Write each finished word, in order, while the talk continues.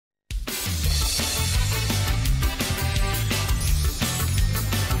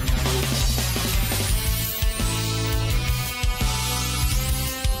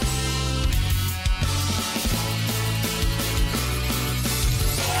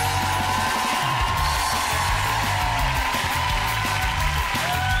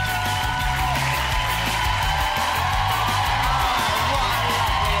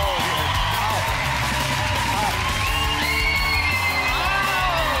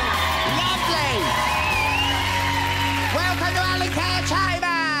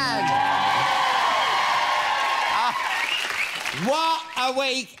a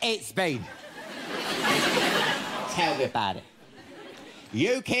week it's been. Tell me about it.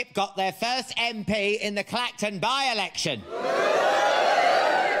 UKIP got their first MP in the Clacton by-election.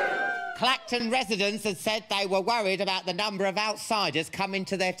 Clacton residents had said they were worried about the number of outsiders coming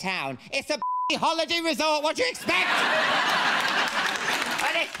to their town. It's a holiday resort, what do you expect?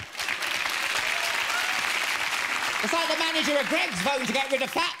 It's like the manager of Greg's voting to get rid of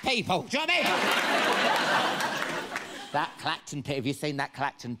fat people, do you know what I mean? That Clacton pier, have you seen that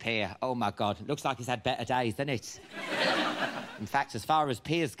Clacton pier? Oh, my God, it looks like it's had better days, doesn't it? In fact, as far as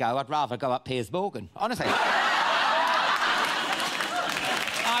piers go, I'd rather go up Piers Morgan, honestly. I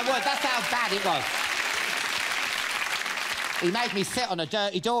would, that's how bad it was. He made me sit on a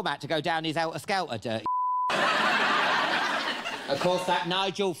dirty doormat to go down his helter-skelter, dirty. Of course, that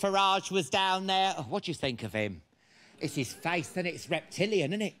Nigel Farage was down there. Oh, what do you think of him? It's his face, and it's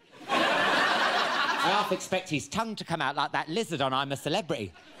reptilian, isn't it? I half expect his tongue to come out like that lizard on I'm a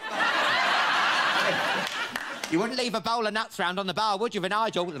Celebrity. You wouldn't leave a bowl of nuts round on the bar, would you,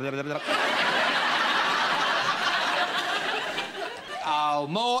 Nigel? Oh,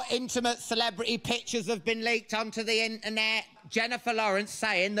 more intimate celebrity pictures have been leaked onto the internet. Jennifer Lawrence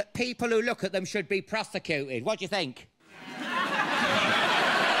saying that people who look at them should be prosecuted. What do you think?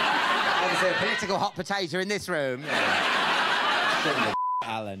 Obviously, a political hot potato in this room.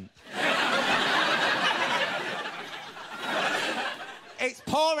 Alan. It's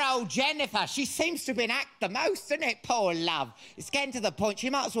poor old Jennifer. She seems to have been hacked the most, isn't it? Poor love. It's getting to the point she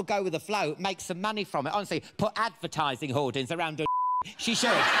might as well go with the flow, make some money from it. Honestly, put advertising hoardings around her. She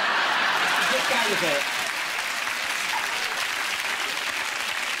should. Just go with it.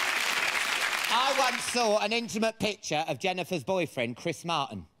 I once saw an intimate picture of Jennifer's boyfriend, Chris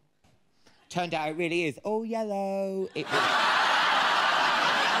Martin. Turned out it really is all yellow.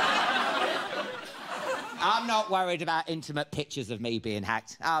 I'm not worried about intimate pictures of me being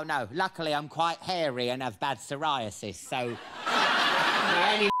hacked. Oh, no. Luckily, I'm quite hairy and have bad psoriasis, so...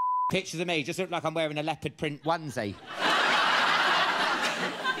 any pictures of me just look like I'm wearing a leopard print onesie.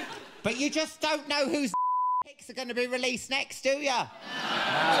 But you just don't know whose pics are going to be released next, do you? No.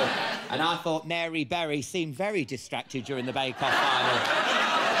 And I thought Mary Berry seemed very distracted during the Bake Off final.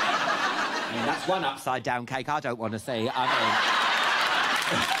 I mean, that's one upside-down cake I don't want to see. I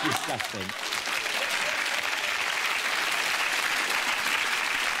mean... disgusting.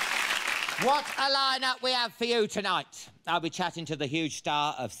 What a lineup we have for you tonight. I'll be chatting to the huge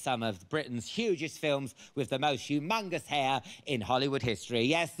star of some of Britain's hugest films with the most humongous hair in Hollywood history.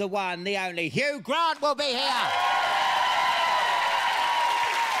 Yes, the one, the only, Hugh Grant will be here.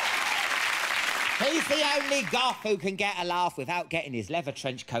 He's the only goth who can get a laugh without getting his leather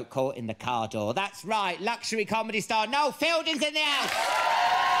trench coat caught in the car door. That's right, luxury comedy star Noel Fielding's in the house.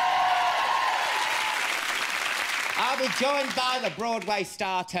 I'll be joined by the Broadway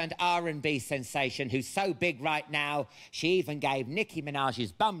star turned R&B sensation who's so big right now, she even gave Nicki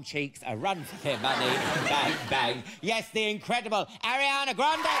Minaj's bum cheeks a run for their money. Bang, bang. Yes, the incredible Ariana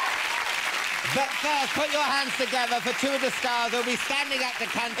Grande. But first, put your hands together for two of the stars who'll be standing up to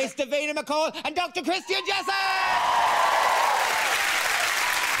cunt. It's Davina McCall and Dr. Christian Jessup!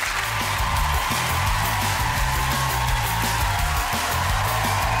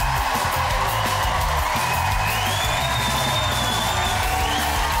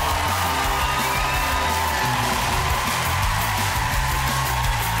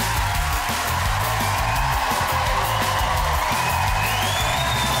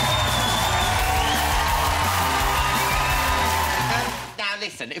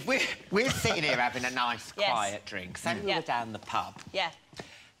 Listen, if we're sitting here having a nice, quiet drink, say we were down the pub. Yeah.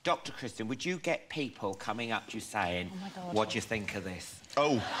 Dr. Christian, would you get people coming up to you saying, oh my God, what do you think of this?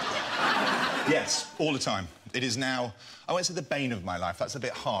 Oh, yes, all the time. It is now, I won't say the bane of my life, that's a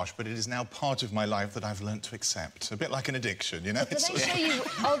bit harsh, but it is now part of my life that I've learnt to accept. A bit like an addiction, you know? But they show you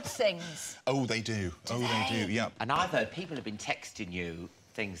odd things. Oh, they do. They do, yeah. And I've heard people have been texting you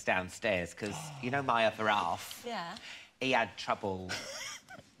things downstairs, because, you know, my other half... Yeah. He had trouble...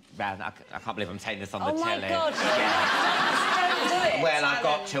 round. I can't believe I'm saying this on the telly. Oh, my God. Don't do it. Well, I've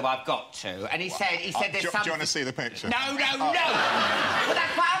got to. And he said there's something... Do you want to see the picture? No. Well,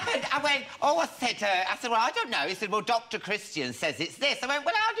 that's what happened. I went, I said, well, I don't know. He said, well, Dr. Christian says it's this. I went,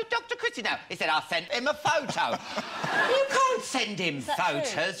 well, how did Dr. Christian know? He said, I sent him a photo. You can't send him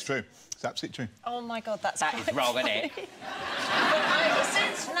photos. True. It's absolutely true. Oh, my God, that is wrong, isn't it?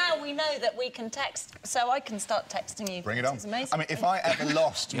 Since now we know that we can text, so I can start texting you. Bring it on. It's amazing. I mean, if I ever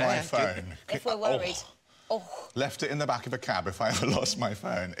lost my phone... If we're worried. left it in the back of a cab, if I ever lost my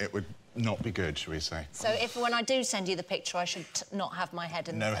phone, it would not be good, shall we say. So if when I do send you the picture, I should not have my head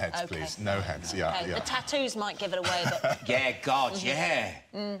in No the... heads, please. No heads, yeah, Okay. yeah. The tattoos might give it away, but... Yeah, God, yeah.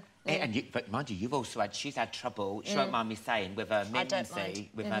 And you, but mind you, you've also had... She's had trouble, she won't mind me saying, with her mimsy.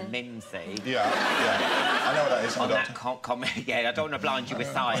 With her mimsy. Yeah, yeah. I know what that is. On that comment, yeah, I don't want to blind you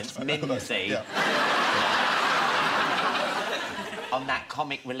with science. Mimsy. Yeah. On that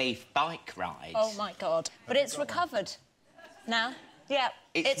comic relief bike ride. Oh, my God. But it's recovered now. Yeah,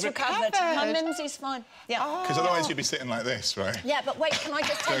 It's recovered. My mimsy's fine. Yeah. Because otherwise you'd be sitting like this, right? Yeah, but wait, can I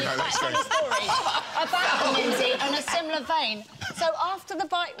just tell you No, quite a let's funny story about the mimsy in a similar vein? So after the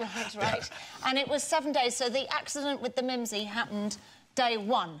bike ride, right, and it was 7 days, so the accident with the mimsy happened day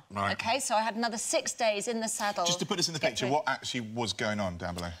 1. Right. OK, so I had another 6 days in the saddle. Just to put this in the picture, what actually was going on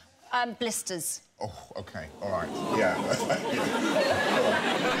down below? Blisters. Oh, OK, all right, yeah.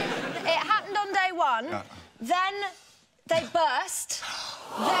 It happened on day 1, then they burst,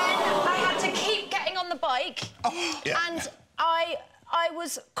 then I had to keep getting on the bike, and I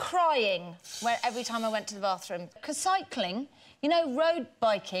was crying every time I went to the bathroom. Because cycling, you know, road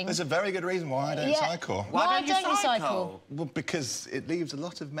biking... There's a very good reason why I don't cycle. Why don't you cycle? Well, because it leaves a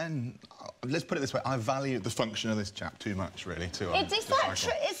lot of men... Let's put it this way, I value the function of this chap too much, really, Is that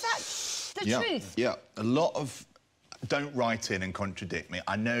the truth? Yeah, a lot of... Don't write in and contradict me.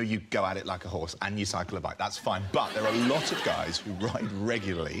 I know you go at it like a horse and you cycle a bike, that's fine. But there are a lot of guys who ride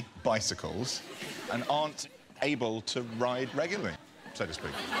regularly bicycles and aren't able to ride regularly, so to speak.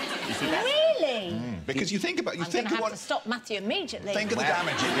 Really? Because you think about... I'm going to have to stop Matthew immediately. Think of the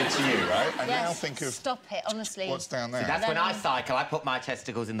damage it did to you, right? And yes, now think of... Stop it, honestly. What's down there? See, that's when I cycle, I put my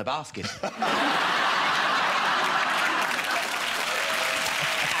testicles in the basket.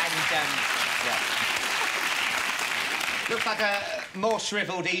 Yeah. Looks like a more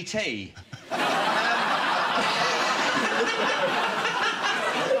shrivelled E.T. No,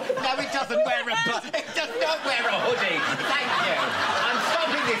 it doesn't wear a... It does not wear a hoodie. Thank you. I'm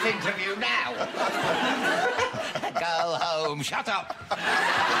stopping this interview now. Go home. Shut up. I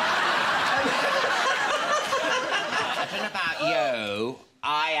don't know about you.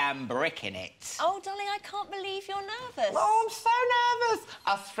 I am bricking it. Oh, darling, I can't believe you're nervous. Oh, I'm so nervous.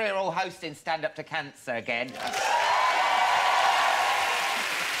 Us three are all hosting Stand Up to Cancer again.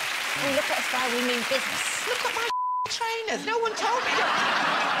 We look at us how we mean business. Look at my trainers. No one told me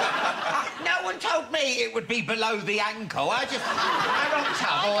no one told me it would be below the ankle. I rocked up.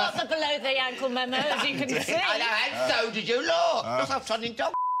 I got the below the ankle memo, as you can see. I know, and so did you. Look, look how funny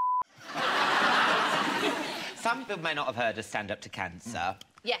dog. Some people may not have heard of Stand Up to Cancer.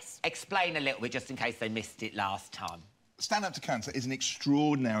 Yes. Explain a little bit, just in case they missed it last time. Stand Up to Cancer is an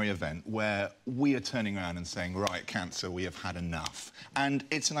extraordinary event where we are turning around and saying, right, cancer, we have had enough. And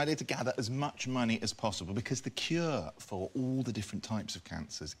it's an idea to gather as much money as possible because the cure for all the different types of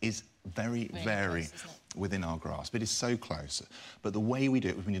cancers is very close, within our grasp. It is so close. But the way we do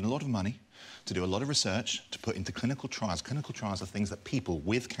it, we need a lot of money to do a lot of research, to put into clinical trials. Clinical trials are things that people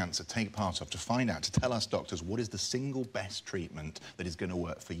with cancer take part of to find out, to tell us doctors what is the single best treatment that is going to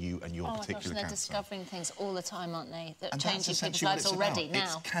work for you and your particular they're cancer. discovering things all the time, aren't they? That are And changing that's people's lives essentially what already it's about.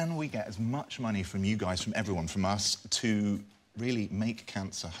 now. It's can we get as much money from you guys, from everyone, from us, to really make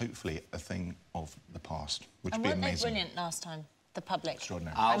cancer, hopefully, a thing of the past, which would be weren't they amazing. brilliant last time? The public.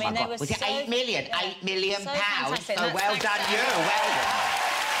 Extraordinary. Oh, I mean, my they God. were Was it so... 8 million? Yeah. 8 million So pounds? fantastic. Oh, well That's done, thanks. you. Well done.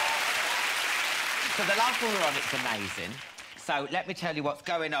 So the last one we're on, it's amazing. So let me tell you what's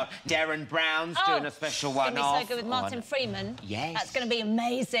going on. Darren Brown's doing a special one-off. It's going to be so good with Martin Freeman. Yes. That's going to be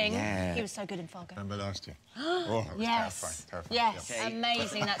amazing. Yeah. He was so good in Fargo. Remember last year? Oh, that was Yes. terrifying. Yes, Yeah.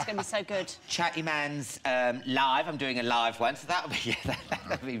 amazing. That's going to be so good. Chatty Man's live. I'm doing a live one, so that'll be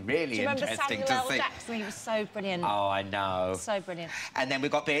that'll be really Do you remember interesting Samuel L. to see. Jackson? He was so brilliant. Oh, I know. So brilliant. And then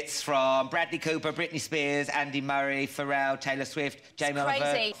we've got bits from Bradley Cooper, Britney Spears, Andy Murray, Pharrell, Taylor Swift, Jamie Oliver,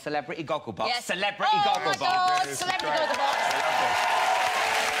 crazy. Celebrity Gogglebox. Yes. Celebrity Oh, Gogglebox. my God, Celebrity Gogglebox.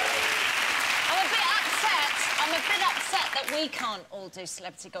 I'm a bit upset that we can't all do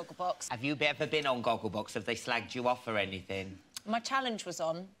Celebrity Gogglebox. Have you ever been on Gogglebox? Have they slagged you off or anything? My challenge was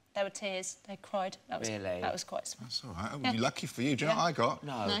on. There were tears. They cried. Really? That was quite smart. That's all right. Oh, lucky for you. Do you know what I got?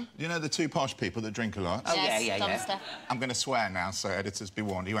 No. You know the two posh people that drink a lot? Oh, Yes, yeah. Dumpster. I'm going to swear now, so editors be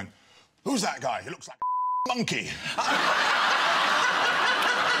warned. He went, who's that guy? He looks like a monkey.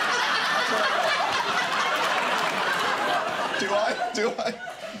 Do I?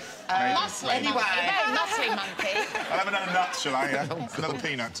 Muscly anyway. monkey. Very muscly monkey. I'll have another nut, shall I? Yeah? Another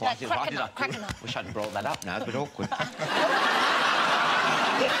peanut. Crack a nut. Wish I'd brought that up now. It's a bit awkward.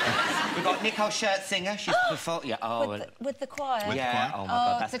 We've got Nicole Scherzinger. She's performed... Yeah, with the choir? Yeah, oh, my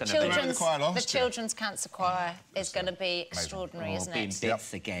God, that's going to be... The Children's Cancer Choir is going to be extraordinary, isn't being it?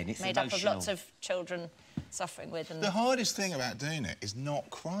 bits again. It's made emotional. up of lots of children suffering with... And... The hardest thing about doing it is not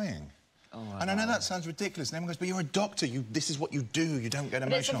crying. And I know that sounds ridiculous, and everyone goes, but you're a doctor, this is what you do, you don't get emotional.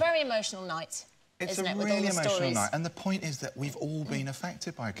 But it's a very emotional night. It's a really emotional night, and the point is that we've all been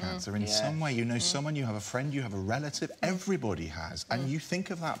affected by cancer in some way. You know someone, you have a friend, you have a relative, everybody has, and you think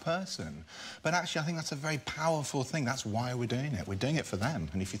of that person. But actually, I think that's a very powerful thing. That's why we're doing it. We're doing it for them,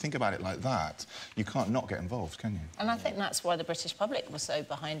 and if you think about it like that, you can't not get involved, can you? And I think that's why the British public was so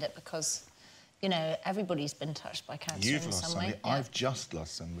behind it, because... You know, everybody's been touched by cancer in some way. You've lost somebody. Yeah. I've just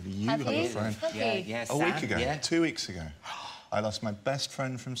lost somebody. You have a friend. Yeah, a week ago, 2 weeks ago, I lost my best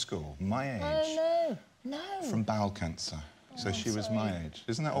friend from school, my age. Oh, no. From bowel cancer. So she was my age.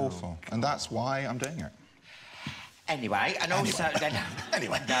 Isn't that awful? And that's why I'm doing it. Anyway, and also... Then,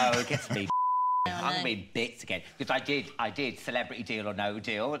 No, it gets me... I'm going to be in bits again, because I did Celebrity Deal or No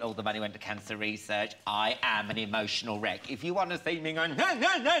Deal, and all the money went to cancer research. I am an emotional wreck. If you want to see me going... No, I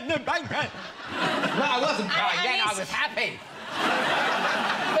wasn't crying then, I was happy.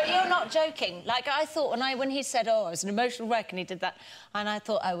 But you're not joking. Like, I thought when he said, oh, I was an emotional wreck, and he did that, and I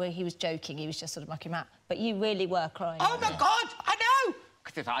thought, oh, well, he was joking, he was just sort of mucking him out. But you really were crying. Oh, my God, I know!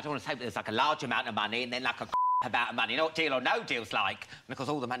 Because I don't want to say, but there's, like, a large amount of money, and then, like, a amount of money. You know what Deal or No Deal's like? Because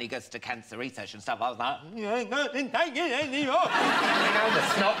all the money goes to cancer research and stuff. I was like, you ain't going to take it anymore. You know, the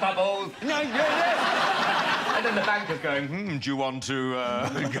snot bubbles. No. And then the banker's going, do you want to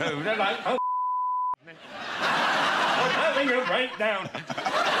go? They're like, oh, I'm having a breakdown.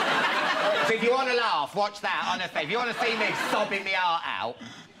 So if you want to laugh, watch that, honestly. If you want to see me sobbing my heart out...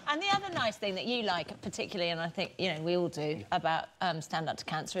 And the other nice thing that you like, particularly, and I think, you know, we all do, about Stand Up to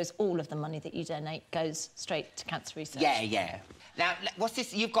Cancer is all of the money that you donate goes straight to cancer research. Yeah. Now, what's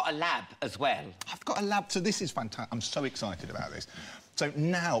this? You've got a lab as well. I've got a lab, so this is fantastic. I'm so excited about this. So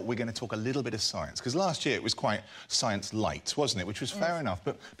now we're going to talk a little bit of science, because last year it was quite science-light, wasn't it? Which was fair enough,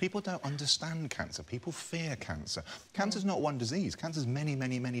 but people don't understand cancer. People fear cancer. Cancer's not one disease. Cancer's many,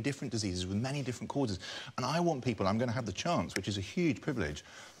 many, many different diseases with many different causes. And I want people, I'm going to have the chance, which is a huge privilege,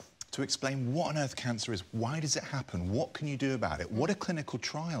 to explain what on earth cancer is, why does it happen, what can you do about it, what are clinical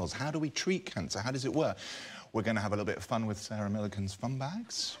trials, how do we treat cancer, how does it work? We're going to have a little bit of fun with Sarah Millican's fun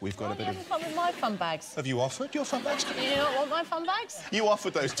bags. We've got a bit of... fun with my fun bags. Have you offered your fun bags? Do you not want my fun bags? You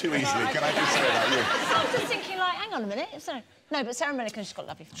offered those too easily, can I just say that? So I was just thinking, like, hang on a minute. No, but Sarah Millican's got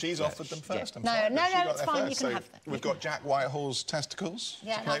lovely fun bags. She's offered them first. Yeah. No, it's fine, you can have them. We've got Jack Whitehall's testicles.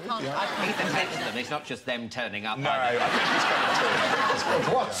 Yeah, no, I can't. He's attended them, it's not just them turning up. No, I think he's coming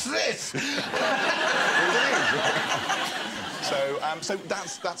too. What's this? So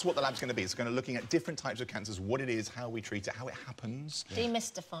that's what the lab's going to be. It's going to be looking at different types of cancers, what it is, how we treat it, how it happens.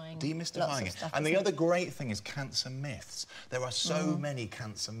 Demystifying it. Stuff, and the other great thing is cancer myths. There are so many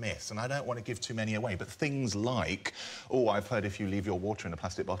cancer myths, and I don't want to give too many away, but things like, oh, I've heard if you leave your water in a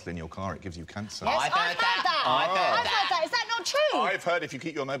plastic bottle in your car, it gives you cancer. Yes, I've heard that. I've heard that. Is that not true? I've heard if you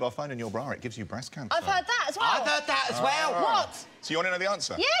keep your mobile phone in your bra, it gives you breast cancer. I've heard that as well. I've heard that as well. What? So you want to know the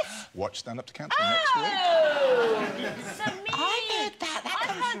answer? Yes. Watch Stand Up to Cancer next week. So mean. I heard that. That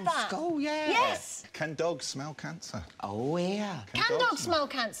comes from school, yeah. Yes. Can dogs smell cancer? Oh, yeah. Can dogs smell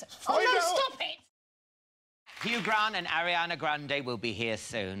cancer? Oh, no, stop it. Hugh Grant and Ariana Grande will be here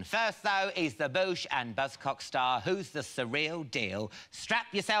soon. First, though, is the Boosh and Buzzcock star Who's the Surreal Deal. Strap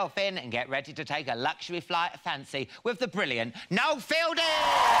yourself in and get ready to take a luxury flight of fancy with the brilliant Noel Fielding!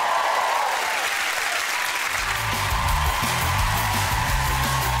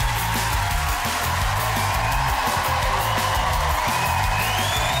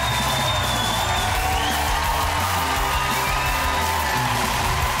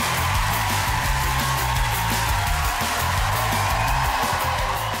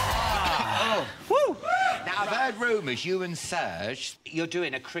 Rumours, you and Serge, you're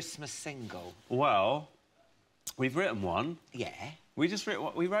doing a Christmas single. Well, we've written one. Yeah. We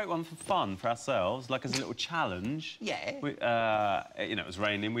wrote one for fun for ourselves, like as a little challenge. Yeah. You know, it was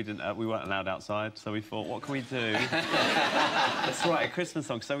raining. We weren't allowed outside, so we thought, what can we do? Let's write a Christmas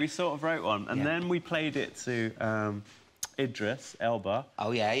song. So we sort of wrote one, and then we played it to Idris Elba.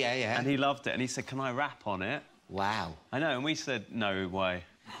 Oh yeah. And he loved it, and he said, "Can I rap on it?" Wow. I know, and we said, "No way."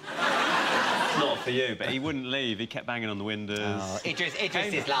 Not for you, but he wouldn't leave. He kept banging on the windows. Oh, Idris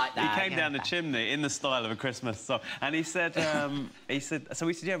is like that. He came down the chimney in the style of a Christmas song, and he said, so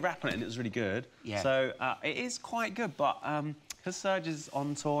we said, yeah, rap on it, and it was really good. Yeah. So it is quite good, but because Serge is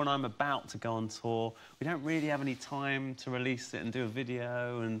on tour and I'm about to go on tour, we don't really have any time to release it and do a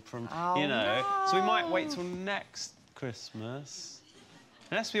video and you know. No. So we might wait till next Christmas.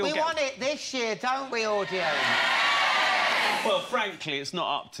 Unless we want it this year, don't we, audience? Well, frankly, it's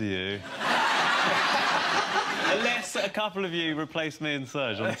not up to you. Unless a couple of you replace me and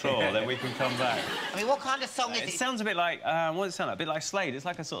Serge on tour, then we can come back. I mean, what kind of song is it? It sounds a bit like, what does it sound like? A bit like Slade. It's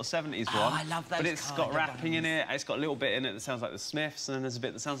like a sort of 70s one. I love those. But it's got rapping in it. It's got a little bit in it that sounds like the Smiths, and then there's a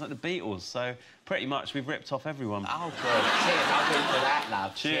bit that sounds like the Beatles. So pretty much we've ripped off everyone. Oh, good. Cheers. I'll do for that,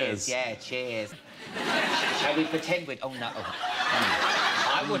 love. Cheers. Yeah, cheers. Shall we pretend we'd... Oh, no.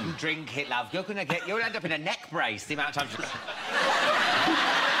 I wouldn't drink it, love. You'll end up in a neck brace the amount of times...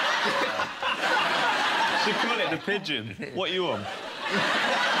 Should call it the pigeon. What are you on?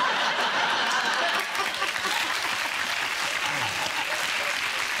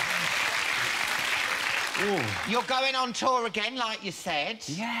 You're going on tour again, like you said.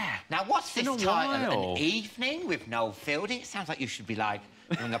 Yeah. Now, what's this title? An evening with Noel Fielding? It sounds like you should be, like,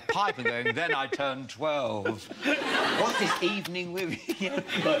 doing a pipe and going, then I turned 12. What's this evening with...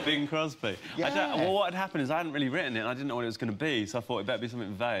 Like Bing Crosby. Yeah. Well, what had happened is I hadn't really written it and I didn't know what it was going to be, so I thought it better be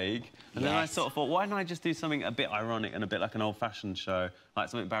something vague. And then I sort of thought, why don't I just do something a bit ironic and a bit like an old-fashioned show, like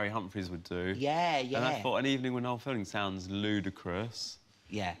something Barry Humphries would do. Yeah, yeah. And I thought an evening with Noel Fielding sounds ludicrous.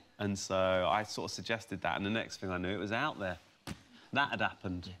 Yeah. And so I sort of suggested that, and the next thing I knew, it was out there. That had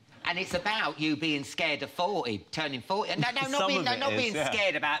happened. And it's about you being scared of 40, turning 40. No, not being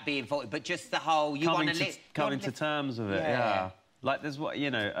scared about being 40, but just the whole... You want to live... Coming to terms with it, yeah. Like, there's what,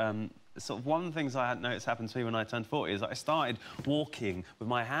 you know... sort of one of the things I had noticed happened to me when I turned 40 is that I started walking with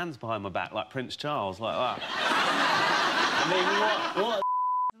my hands behind my back, like Prince Charles, like that. I mean, what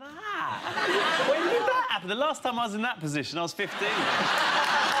that? When did that happen? The last time I was in that position, I was 15.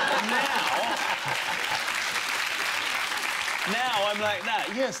 Now I'm like that.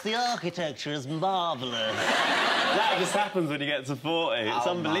 Yes, the architecture is marvellous. That just happens when you get to 40. It's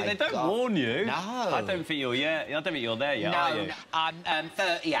unbelievable. They don't warn you. No. I don't think you're there yet, are you? No, I'm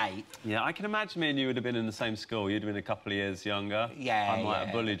 38. Yeah, I can imagine me and you would have been in the same school. You'd have been a couple of years younger. Yeah, I might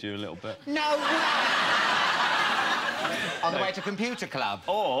have bullied you a little bit. No On the way to computer club.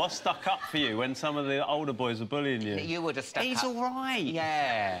 Or stuck up for you when some of the older boys were bullying you. You would have stuck up. He's all right.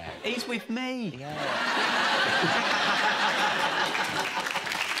 Yeah. He's with me. Yeah.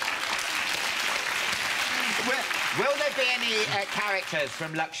 Will there be any characters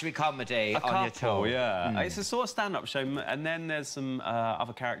from luxury comedy on your tour? Yeah. It's a sort of stand-up show, and then there's some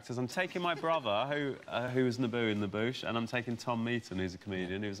other characters. I'm taking my brother, who was Naboo in The Boosh, and I'm taking Tom Meaton, who's a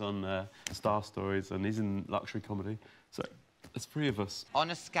comedian, who's on Star Stories, and he's in luxury comedy. So there's 3 of us. On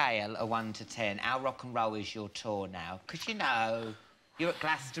a scale of 1 to 10, how rock and roll is your tour now? Because, you know, you're at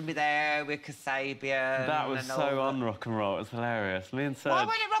Glastonbury there with Kasabian. That was so un-rock and roll. It was hilarious. Me and Serge... Why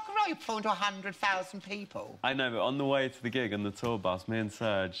wasn't it rock and roll? You performed to 100,000 people. I know, but on the way to the gig on the tour bus, me and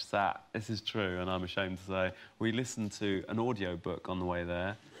Serge sat... This is true, and I'm ashamed to say. We listened to an audio book on the way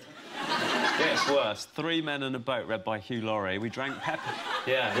there. Gets worse. 3 Men and a Boat, read by Hugh Laurie. We drank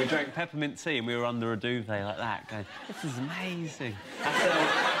we drank peppermint tea, and we were under a duvet like that, going, this is amazing.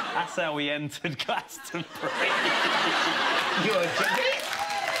 That's how we entered Glastonbury. You're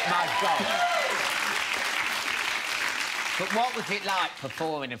my God. But what was it like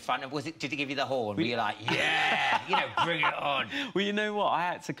performing in front of... Did it give you the horn? Were you like, yeah, you know, bring it on? Well, you know what? I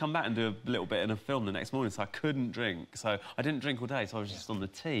had to come back and do a little bit in a film the next morning, so I couldn't drink. So I didn't drink all day, so I was just on the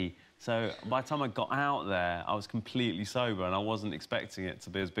tea. So by the time I got out there, I was completely sober, and I wasn't expecting it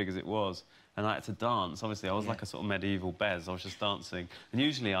to be as big as it was. And I had to dance. Obviously, I was like a sort of medieval Bez. I was just dancing. And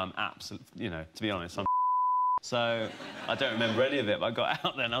usually I'm absolutely, you know, to be honest, I'm so I don't remember any of it, but I got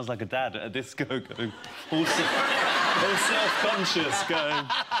out there and I was like a dad at a disco going, all self-conscious, going...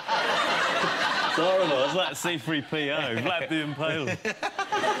 It's horrible. I was like C-3PO, Vlad the Impaler.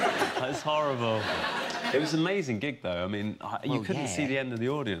 It's horrible. It was an amazing gig, though. I mean, you couldn't see the end of the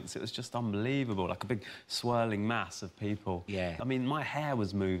audience. It was just unbelievable, like a big swirling mass of people. Yeah. I mean, my hair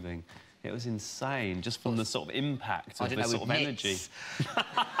was moving. It was insane, just from the sort of impact of this sort of energy.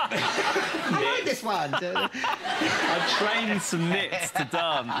 I like this one. I trained some knits to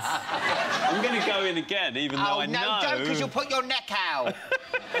dance. I'm going to go in again, even though I know... Oh, no, don't, because you'll put your neck out.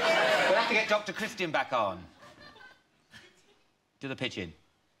 We'll have to get Dr. Christian back on. Do the pigeon.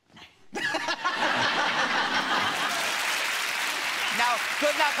 Now,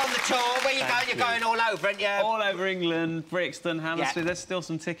 good luck on the tour. Where you going? You're going all over, aren't you? All over England, Brixton, Hammersmith. There's still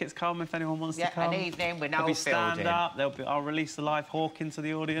some tickets. Come if anyone wants to come. An evening with Noel Fielding. There'll be stand-up. I'll release a live hawk into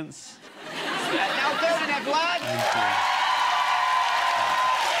the audience. Noel Fielding, everyone! Thank you.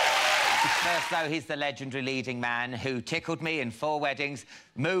 First, though, he's the legendary leading man who tickled me in 4 weddings,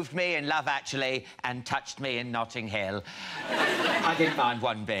 moved me in Love Actually, and touched me in Notting Hill. I didn't mind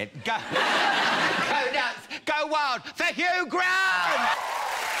one bit. Go nuts, go wild for Hugh Grant!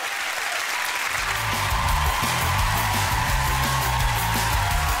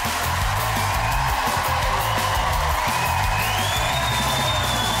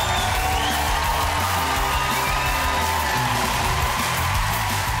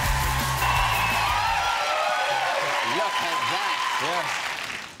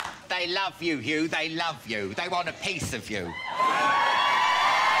 love you, Hugh. They love you. They want a piece of you.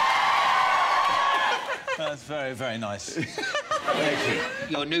 That's very, very nice. Thank you.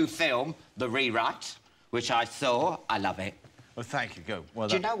 Your new film, The Rewrite, which I saw, I love it. Well, thank you. Go. Well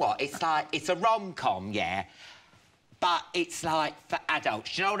Do you know what? It's like, it's a rom-com, yeah, but it's like for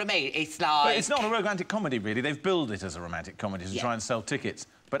adults. Do you know what I mean? It's like... But it's not a romantic comedy, really. They've billed it as a romantic comedy to try and sell tickets.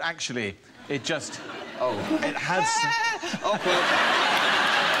 But actually, it just... Oh. It has...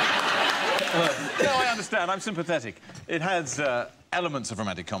 No, I understand. I'm sympathetic. It has elements of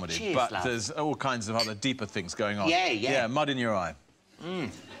romantic comedy, Cheers, but love. there's all kinds of other deeper things going on. Yeah, yeah. Yeah, mud in your eye.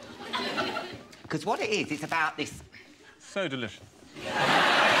 Because what it is, it's about this... So delicious.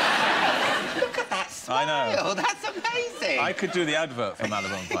 Look at that smile. I know. That's amazing. I could do the advert for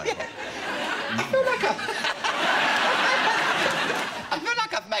Malibu and Pineapple. I feel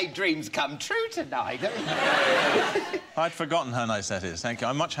like I've made dreams come true tonight. I'd forgotten how nice that is. Thank you.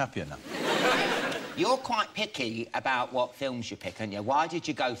 I'm much happier now. You're quite picky about what films you pick, aren't you? Why did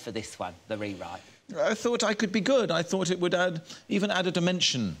you go for this one, The Rewrite? I thought I could be good. I thought it would even add a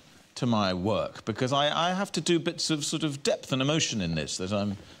dimension to my work, because I have to do bits of sort of depth and emotion in this that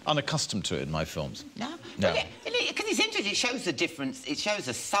I'm unaccustomed to in my films. No? No. Because it's interesting, it shows the difference, it shows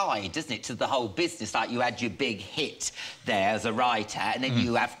a side, doesn't it, to the whole business. Like, you had your big hit there as a writer, and then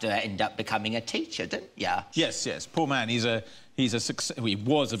you have to end up becoming a teacher, didn't you? Yes, yes. Poor man, he was a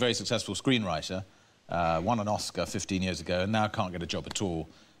very successful screenwriter, won an Oscar 15 years ago, and now can't get a job at all.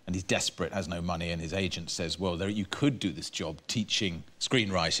 And he's desperate, has no money, and his agent says, well, you could do this job teaching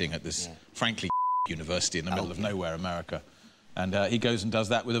screenwriting at this, frankly, university in the middle of nowhere, America. And he goes and does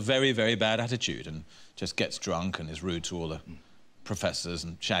that with a very, very bad attitude and just gets drunk and is rude to all the professors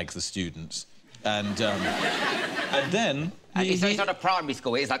and shags the students. And then... So it's not a primary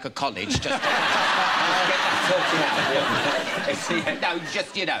school, it's like a college, just get that sorted out. No,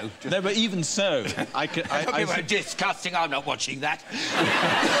 just, you know... No, but even so, I were disgusting, I'm not watching that.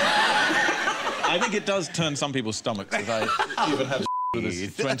 I think it does turn some people's stomachs if I even have with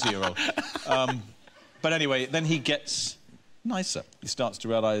this 20-year-old. But anyway, then he gets nicer. He starts to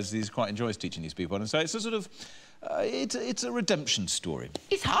realise he quite enjoys teaching these people. And so it's a sort of... it's a redemption story.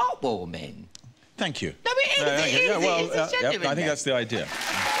 It's heartwarming. Thank you. No, it is, it's genuine. I think that's the idea.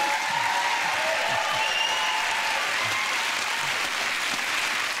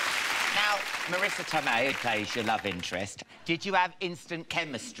 Now, Marissa Tomei, who plays your love interest, did you have instant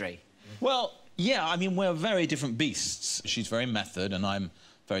chemistry? Well, yeah, I mean, we're very different beasts. She's very method, and I'm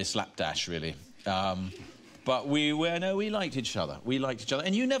very slapdash, really. But we liked each other. We liked each other.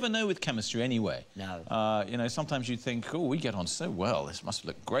 And you never know with chemistry anyway. No. You know, sometimes you think, oh, we get on so well. This must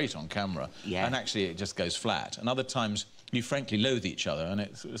look great on camera. Yeah. And actually, it just goes flat. And other times, you frankly loathe each other, and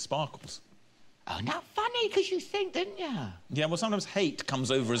it sort of sparkles. Oh, not funny, because you think, didn't you? Yeah, well, sometimes hate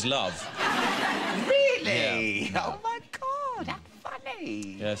comes over as love. Really? Yeah. Oh, my God, that's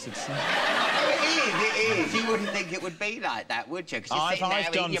funny. Yes, it's... It is. You wouldn't think it would be like that, would you? Because you're sitting there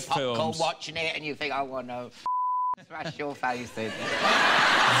eating your popcorn, watching it, and you think, I want to smash your face in.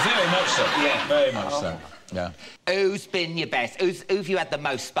 Very much so. Yeah. Very much so. Yeah. Who's been your best? Who've you had the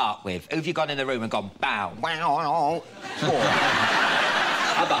most spark with? Who've you gone in the room and gone, bow, wow,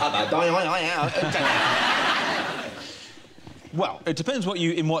 Well, it depends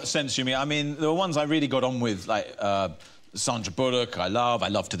in what sense you mean. I mean, there were ones I really got on with, like Sandra Bullock, I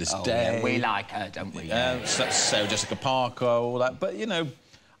love to this day. Yeah, we like her, don't we? Yeah, Sarah Jessica Parker, all that. But, you know,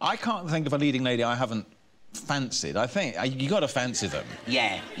 I can't think of a leading lady I haven't fancied. I think you got to fancy them.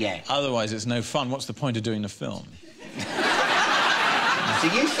 Yeah, yeah. Otherwise, it's no fun. What's the point of doing the film? So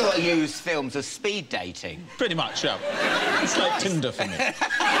you sort of use films as speed dating? Pretty much, yeah. It's like Tinder for me.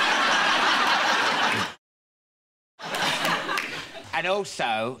 And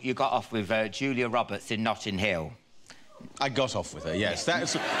also, you got off with Julia Roberts in Notting Hill. I got off with her, yes. You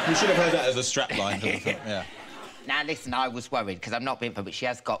should have heard that as a strapline for the film, yeah. Now, listen, I was worried, because I'm not being funny, but she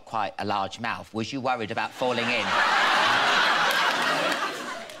has got quite a large mouth. Was you worried about falling in?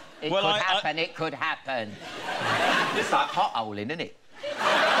 It could happen. It's like potholing, isn't it?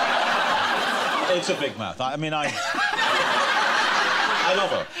 It's a big mouth. I mean, I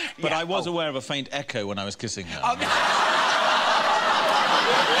love her. But I was aware of a faint echo when I was kissing her. Oh, no.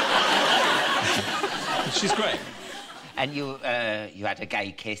 She's great. And you had a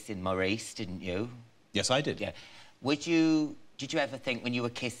gay kiss in Maurice, didn't you? Yes, I did. Yeah. Did you ever think when you were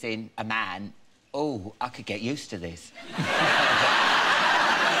kissing a man, oh, I could get used to this?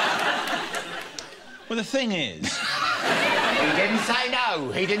 Well, the thing is... He didn't say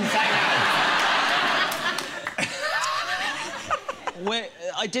no. He didn't say no.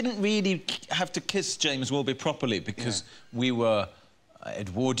 I didn't really have to kiss James Wilby properly because we were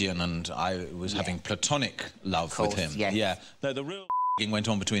Edwardian, and I was having platonic love with him. Yes. Yeah. The real went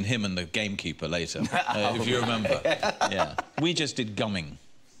on between him and the gamekeeper later, if you remember. Yeah. We just did gumming.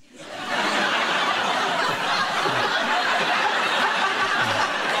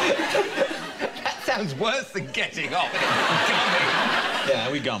 That sounds worse than getting off. Gumming.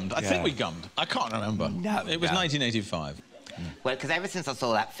 Yeah, we gummed. I think we gummed. I can't remember. No. It was 1985. Well, because ever since I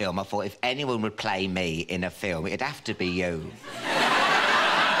saw that film, I thought if anyone would play me in a film, it'd have to be you.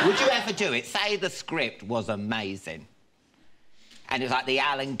 Would you ever do it? Say the script was amazing. And it was like the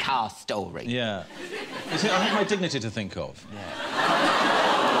Alan Carr story. Yeah. You see, I have my dignity to think of. Yeah.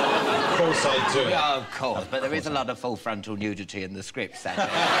 Of course I do. Oh, of course, but there is a lot of full frontal nudity in the script, Sandra.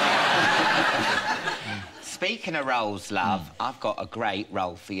 Speaking of roles, love, I've got a great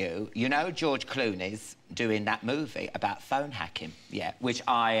role for you. You know George Clooney's doing that movie about phone hacking, yeah, which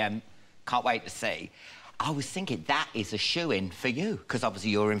I can't wait to see. I was thinking that is a shoo-in for you, because obviously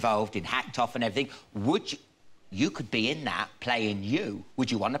you're involved in Hacked Off and everything. Would you... You could be in that, playing you. Would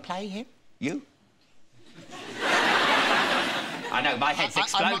you want to play him? You? I know, my head's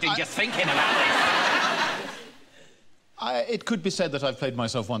exploding just thinking about this. It could be said that I've played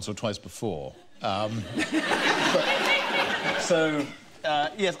myself once or twice before.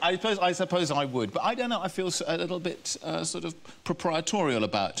 Yes, I suppose I would. But I don't know, I feel a little bit sort of proprietorial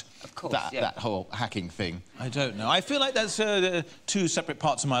about that whole hacking thing. I don't know. I feel like that's two separate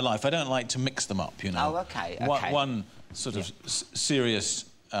parts of my life. I don't like to mix them up, you know. Oh, OK, OK. One sort of serious,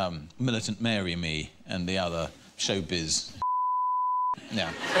 militant Mary me, and the other showbiz.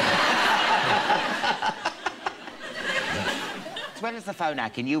 Yeah. As well as the phone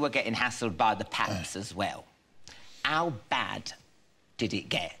hacking, you were getting hassled by the Paps as well. How bad did it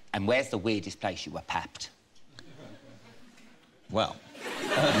get? And where's the weirdest place you were papped? Well...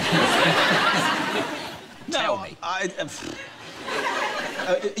 Tell me.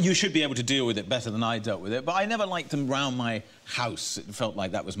 You should be able to deal with it better than I dealt with it, but I never liked them round my house. It felt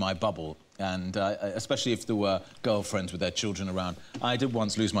like that was my bubble, and especially if there were girlfriends with their children around. I did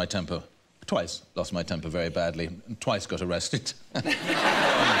once lose my temper. Twice lost my temper very badly, and twice got arrested.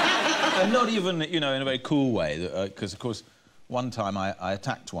 And not even, you know, in a very cool way, because, of course, one time I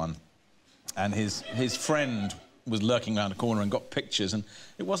attacked one, and his friend was lurking around a corner and got pictures, and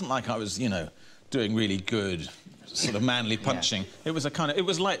it wasn't like I was, you know, doing really good, sort of manly punching. It was a kind of... It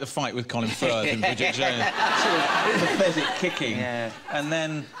was like the fight with Colin Firth and Bridget Jones. Sort of pathetic kicking. Yeah. And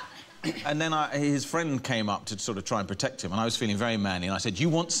then his friend came up to sort of try and protect him, and I was feeling very manly, and I said, "You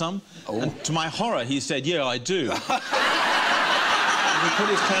want some?" Oh. And to my horror, he said, "Yeah, I do." He put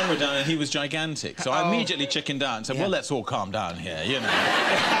his camera down and he was gigantic. So I immediately chickened out and said, well, let's all calm down here, you know.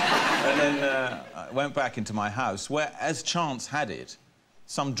 And then I went back into my house where, as chance had it,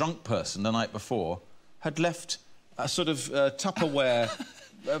 some drunk person the night before had left a sort of Tupperware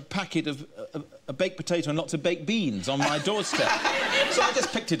packet of a baked potato and lots of baked beans on my doorstep. So I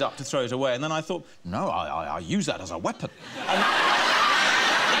just picked it up to throw it away, and then I thought, no, I use that as a weapon. And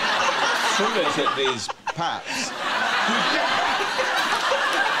threw it at these Paps.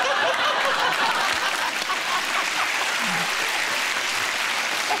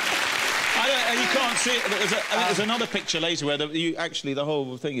 You can't see it, but there's another picture later where the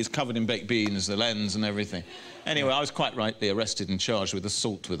whole thing is covered in baked beans, the lens and everything. Anyway, I was quite rightly arrested and charged with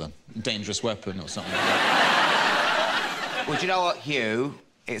assault with a dangerous weapon or something like that. Well, do you know what, Hugh?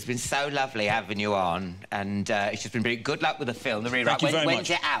 It's been so lovely having you on, and it's just been really good luck with the film, the rewrite. Thank you very much. When's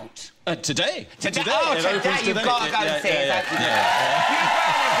it out? Today. Today? Oh, today. You've got to go and see it. Everyone,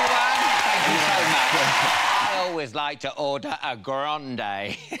 thank you so much. I always like to order a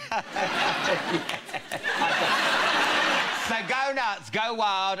grande. So go nuts, go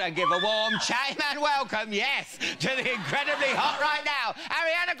wild, and give a warm Chatty Man welcome, yes, to the incredibly hot right now,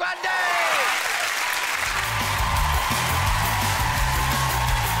 Ariana Grande!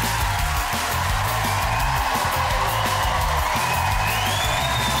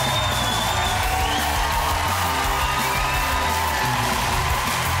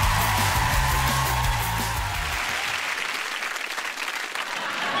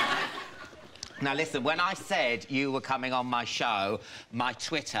 Now, listen, when I said you were coming on my show, my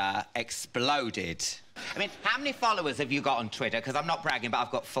Twitter exploded. I mean, how many followers have you got on Twitter? Because I'm not bragging, but I've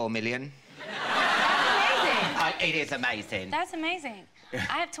got 4 million. That's amazing. It is amazing. That's amazing.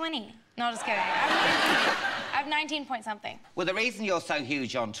 I have 20. No, just kidding. I have 19 point something. Well, the reason you're so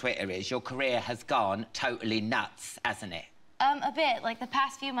huge on Twitter is your career has gone totally nuts, hasn't it? A bit. Like, the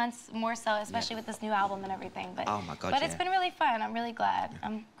past few months more so, especially with this new album and everything. But, oh, my God, But it's been really fun. I'm really glad.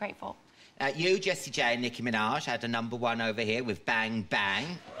 I'm grateful. You, Jessie J and Nicki Minaj had a #1 over here with Bang Bang.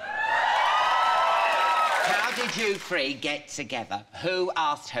 How did you three get together? Who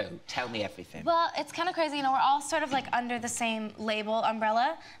asked who? Tell me everything. Well, it's kind of crazy, you know, we're all sort of like under the same label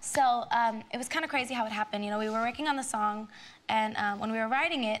umbrella. So it was kind of crazy how it happened. You know, we were working on the song, and when we were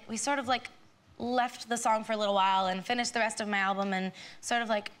writing it, we sort of like left the song for a little while and finished the rest of my album and sort of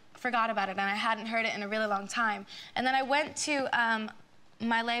like forgot about it, and I hadn't heard it in a really long time. And then I went to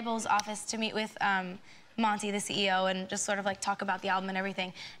my label's office to meet with Monty, the CEO, and just sort of like talk about the album and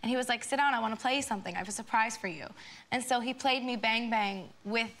everything. And he was like, sit down, I want to play you something. I have a surprise for you. And so he played me Bang Bang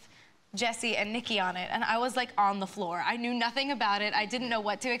with Jesse and Nikki on it, and I was like on the floor. I knew nothing about it. I didn't know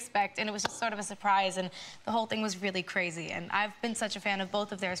what to expect, and it was just sort of a surprise, and the whole thing was really crazy. And I've been such a fan of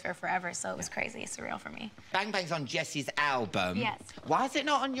both of theirs for forever, so it was crazy, surreal for me. Bang Bang's on Jesse's album. Yes. Why is it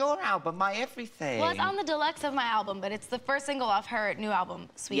not on your album, My Everything? Well, it's on the deluxe of my album, but it's the first single off her new album,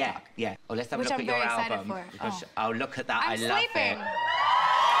 Sweet Talk. Yeah. Well, let's have a Which look I'm at your very excited album. for. Because, oh, look at that. I'm I love sleeping.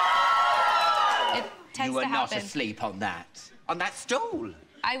 it. It tends You were to happen. not asleep on that. On that stool.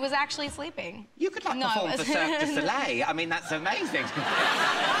 I was actually sleeping. You could like perform for Cirque du Soleil. I mean, that's amazing.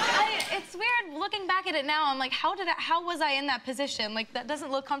 It's weird looking back at it now. I'm like, how was I in that position? Like, that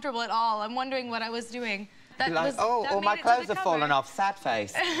doesn't look comfortable at all. I'm wondering what I was doing. That You're like, that my made it to clothes the have cover. fallen off. Sad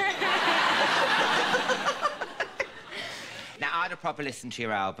face. Now, I had a proper listen to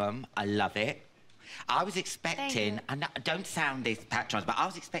your album. I love it. I was expecting, and I don't sound this patronised, but I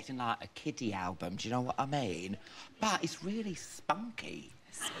was expecting like a kiddie album. Do you know what I mean? But it's really spunky.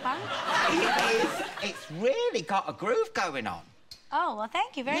 Spunky? It is. It's really got a groove going on. Oh, well,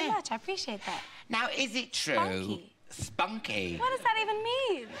 thank you very much. I appreciate that. Now, is it true? Spunky. Spunky. What does that even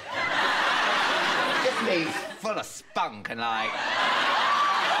mean? It just means full of spunk and like...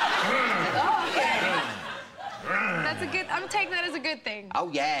 Oh, okay. That's a good... I'm taking that as a good thing.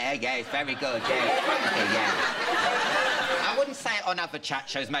 Oh, yeah, it's very good, yeah. Spunky, yeah. I wouldn't say it on other chat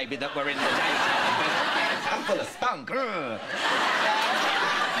shows, maybe, that were in the daytime, but I'm full of spunk.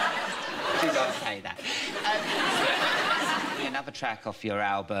 Do not say that. Another track off your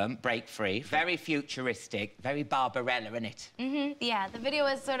album, Break Free. Very futuristic, very Barbarella, isn't it? Mm-hmm, yeah. The video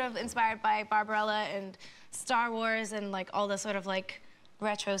was sort of inspired by Barbarella and Star Wars and, like, all the sort of, like,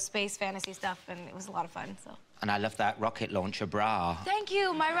 retro space fantasy stuff, and it was a lot of fun, so... And I love that rocket launcher bra. Thank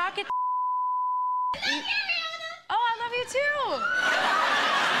you, my rocket... Oh, I love you, too!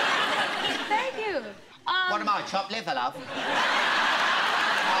 Thank you. What am I, chopped liver, love?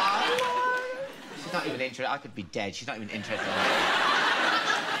 She's not even interested. I could be dead. She's not even interested in me.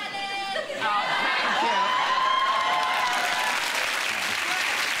 Oh, thank you.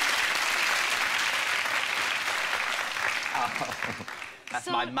 Oh, that's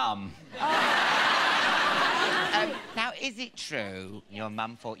my mum. Now, is it true your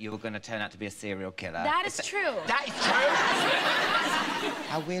mum thought you were going to turn out to be a serial killer? That is true. That is true?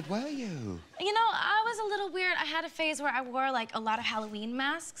 How weird were you? You know, I was a little weird. I had a phase where I wore, like, a lot of Halloween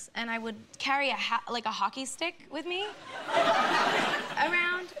masks, and I would carry a hockey stick with me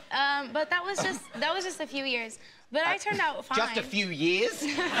around. But that was just a few years. But I turned out fine. Just a few years?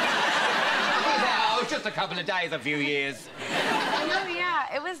 Oh, just a couple of days, a few years. Oh,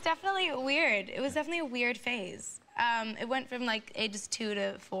 yeah, it was definitely weird. It was definitely a weird phase. It went from, like, ages 2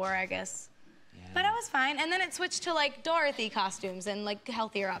 to 4, I guess. Yeah. But I was fine. And then it switched to, like, Dorothy costumes and, like,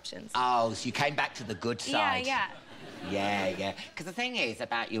 healthier options. Oh, so you came back to the good side. Yeah. Yeah. Because the thing is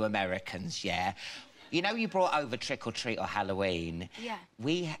about you Americans, you know, you brought over Trick or Treat or Halloween. Yeah.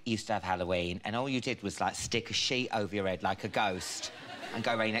 We used to have Halloween, and all you did was, like, stick a sheet over your head like a ghost and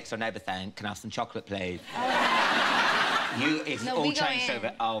go right next door neighbour saying, can I have some chocolate, please? It's all changed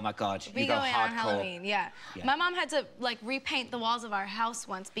over. Oh, my God. We you go in hardcore. on Halloween, yeah. My mom had to, like, repaint the walls of our house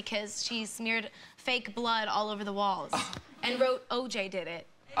once because she smeared fake blood all over the walls and wrote, OJ did it.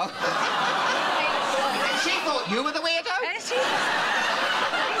 Oh. And she thought you were the weirdo? And she don't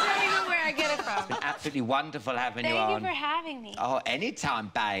even know where I get it from. It's been absolutely wonderful having you on. Thank you for having me. Oh,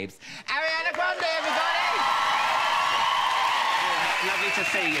 anytime, babes. Ariana Grande, everybody! Lovely to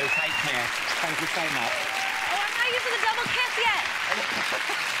see you. Take care. Thank you so much. Oh, I'm not used to the double kiss yet.